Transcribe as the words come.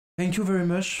Thank you very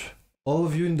much, all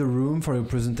of you in the room, for your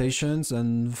presentations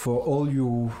and for all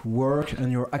your work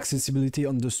and your accessibility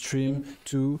on the stream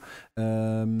too.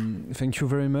 Thank you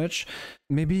very much.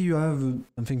 Maybe you have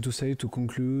something to say to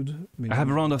conclude. Maybe. I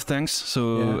have a round of thanks, so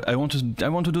Yeah. I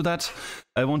want to do that.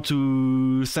 I want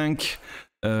to thank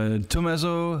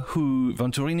Tommaso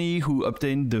Venturini, who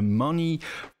obtained the money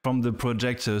from the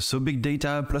project So Big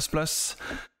Data Plus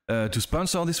to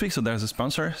sponsor this week. So there's a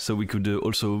sponsor, so we could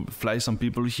also fly some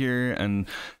people here and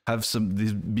have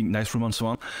this big nice room and so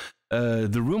on.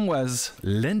 The room was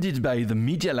lended by the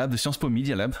Media Lab, the Sciences Po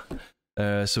Media Lab.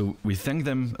 So we thank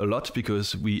them a lot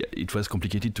because it was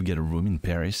complicated to get a room in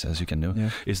Paris, as you can know.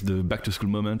 Yeah. It's the back to school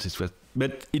moment.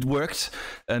 But it worked,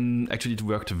 and actually it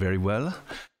worked very well.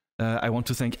 I want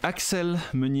to thank Axel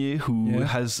Meunier, who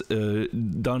has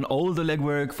done all the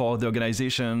legwork for the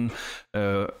organization,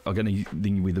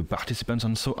 organizing with the participants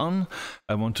and so on.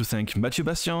 I want to thank Mathieu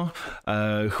Bastien,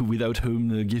 who without whom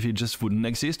Gephi just wouldn't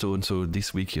exist, and so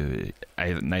this week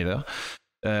neither.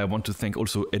 I want to thank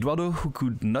also Eduardo, who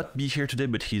could not be here today,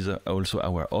 but he's also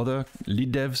our other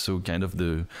lead dev, so kind of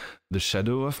the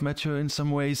shadow of Mathieu in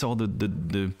some ways, or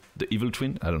the evil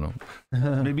twin. I don't know.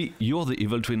 Maybe you're the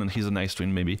evil twin and he's a nice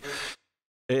twin. Maybe.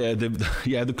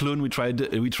 The clone we tried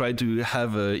to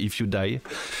have if you die.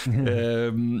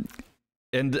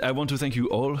 And I want to thank you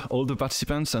all the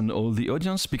participants and all the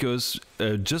audience, because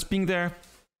just being there,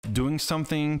 doing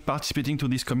something, participating to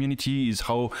this community is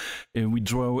how we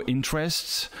draw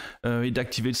interest. It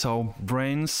activates our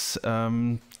brains.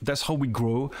 That's how we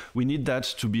grow. We need that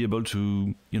to be able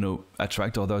to,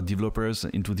 attract other developers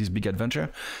into this big adventure.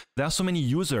 There are so many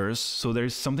users, so there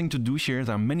is something to do here.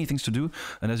 There are many things to do,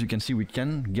 and as you can see, we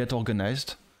can get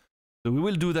organized. So we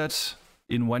will do that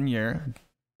in 1 year,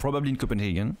 probably in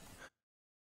Copenhagen.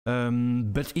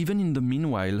 But even in the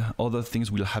meanwhile, other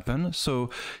things will happen. So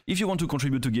if you want to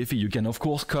contribute to Gephi, you can of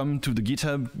course come to the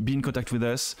GitHub, be in contact with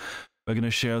us. We're going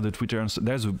to share the Twitter. And so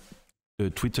there's a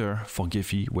Twitter for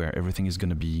Gephi where everything is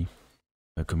going to be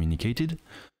communicated.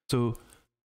 So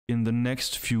in the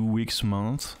next few weeks,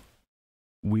 months,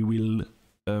 we will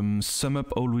sum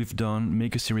up all we've done,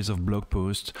 make a series of blog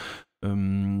posts,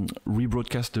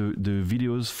 rebroadcast the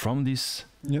videos from this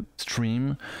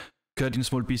stream, cut in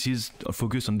small pieces,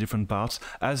 focus on different parts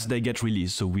as they get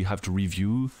released. So we have to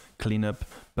review, clean up,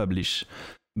 publish.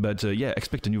 But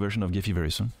expect a new version of Gephi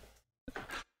very soon.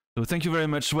 So thank you very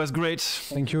much. It was great.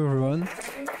 Thank you, everyone.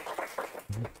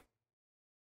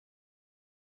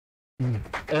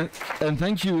 And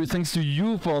thanks to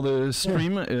you for the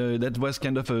stream. That was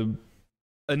kind of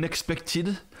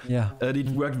unexpected. It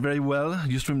worked very well.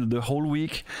 You streamed the whole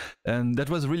week, and that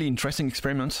was a really interesting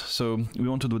experiment. So we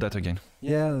want to do that again.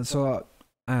 So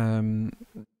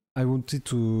I wanted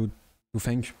to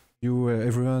thank you,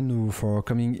 everyone, for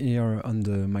coming here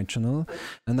on my channel,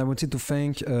 and I wanted to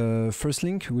thank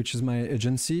Firstlink, which is my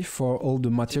agency, for all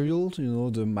the materials,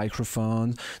 the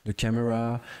microphone, the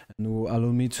camera, and who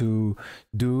allow me to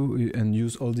do and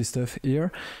use all this stuff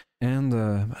here. And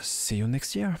see you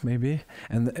next year, maybe.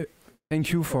 And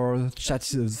thank you for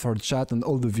chat and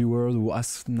all the viewers who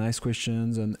ask nice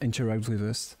questions and interact with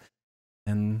us.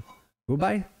 And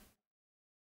goodbye.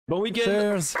 Bon weekend.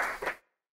 Cheers.